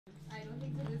I don't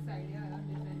think so this idea around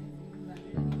design is even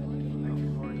valid anymore.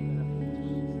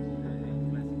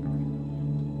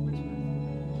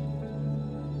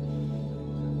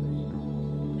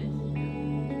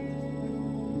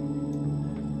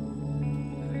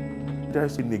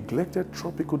 There's a neglected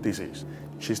tropical disease,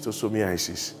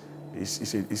 Schistosomiasis.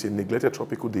 It's a neglected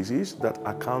tropical disease that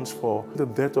accounts for the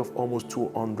death of almost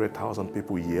 200,000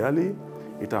 people yearly.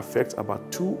 It affects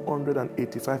about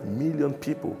 285 million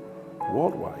people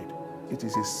worldwide. It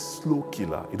is a slow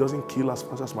killer. It doesn't kill as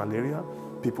fast as malaria.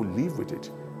 People live with it.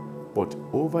 But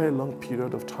over a long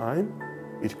period of time,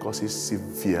 it causes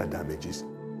severe damages.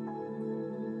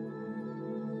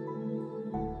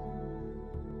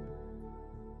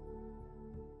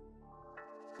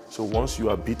 So once you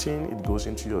are bitten, it goes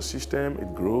into your system,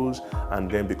 it grows, and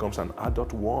then becomes an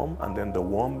adult worm, and then the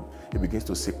worm, it begins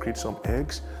to secrete some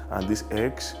eggs, and these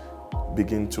eggs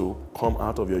begin to come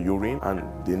out of your urine, and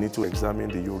they need to examine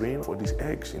the urine for these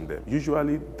eggs in them.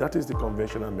 Usually, that is the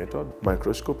conventional method,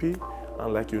 microscopy,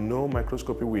 and like you know,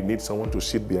 microscopy, we need someone to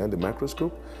sit behind the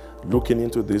microscope, looking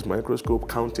into this microscope,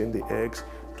 counting the eggs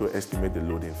to estimate the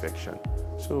load infection.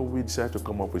 So we decided to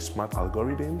come up with smart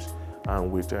algorithms and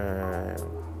with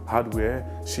hardware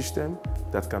system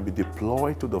that can be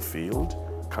deployed to the field,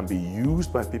 can be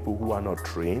used by people who are not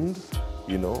trained,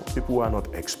 people who are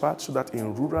not experts, so that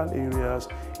in rural areas,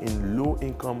 in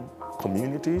low-income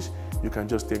communities, you can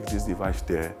just take this device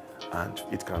there and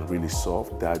it can really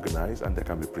solve, diagnose, and there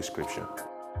can be prescription.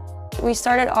 We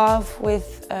started off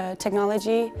with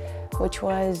technology which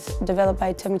was developed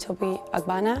by Temitope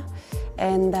Agbana,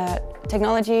 and that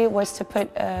technology was to put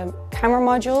a camera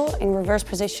module in reverse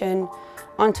position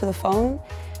onto the phone,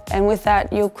 and with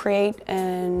that you'll create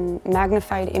a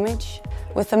magnified image.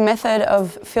 With the method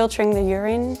of filtering the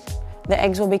urine, the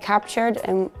eggs will be captured,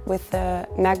 and with the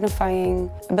magnifying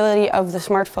ability of the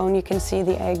smartphone you can see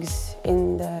the eggs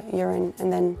in the urine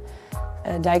and then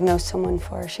diagnose someone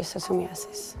for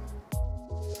schistosomiasis.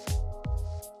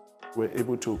 We're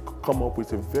able to come up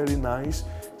with a very nice,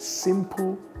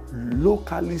 simple,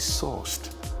 locally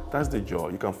sourced, that's the joy.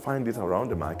 You can find it around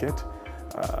the market,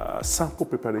 sample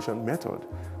preparation method,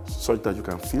 such that you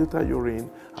can filter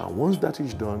urine, and once that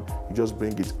is done, you just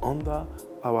bring it under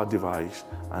our device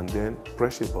and then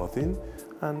press a button,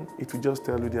 and it will just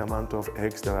tell you the amount of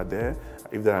eggs that are there.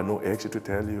 If there are no eggs, it will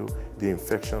tell you the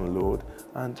infection load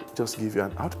and just give you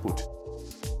an output.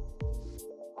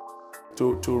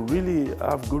 To really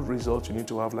have good results, you need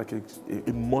to have like a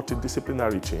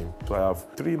multidisciplinary team. So I have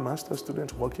 3 master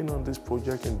students working on this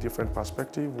project in different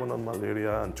perspectives, 1 on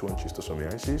malaria and 2 on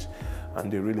schistosomiasis,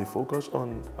 and they really focus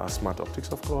on smart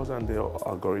optics, of course, and the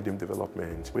algorithm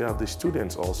development. We have the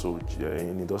students also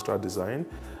in industrial design,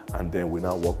 and then we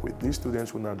now work with these students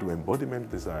who now do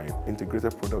embodiment design,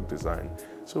 integrated product design.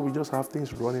 So we just have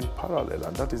things running parallel,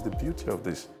 and that is the beauty of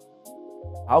this.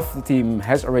 Half of the team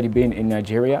has already been in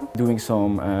Nigeria, doing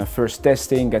some first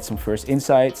testing, get some first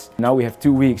insights. Now we have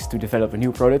 2 weeks to develop a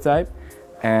new prototype,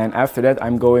 and after that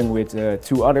I'm going with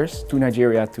 2 others to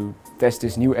Nigeria to test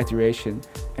this new iteration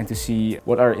and to see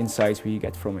what other insights we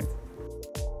get from it.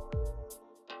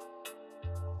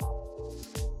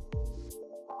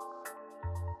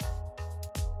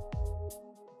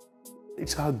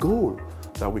 It's our goal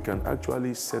that we can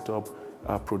actually set up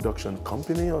a production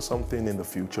company or something in the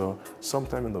future,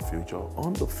 sometime in the future,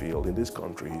 on the field in these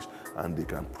countries, and they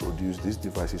can produce these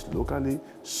devices locally,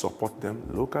 support them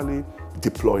locally,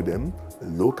 deploy them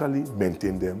locally,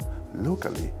 maintain them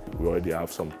locally. We already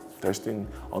have some testing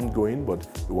ongoing, but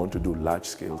we want to do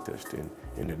large-scale testing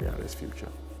in the nearest future.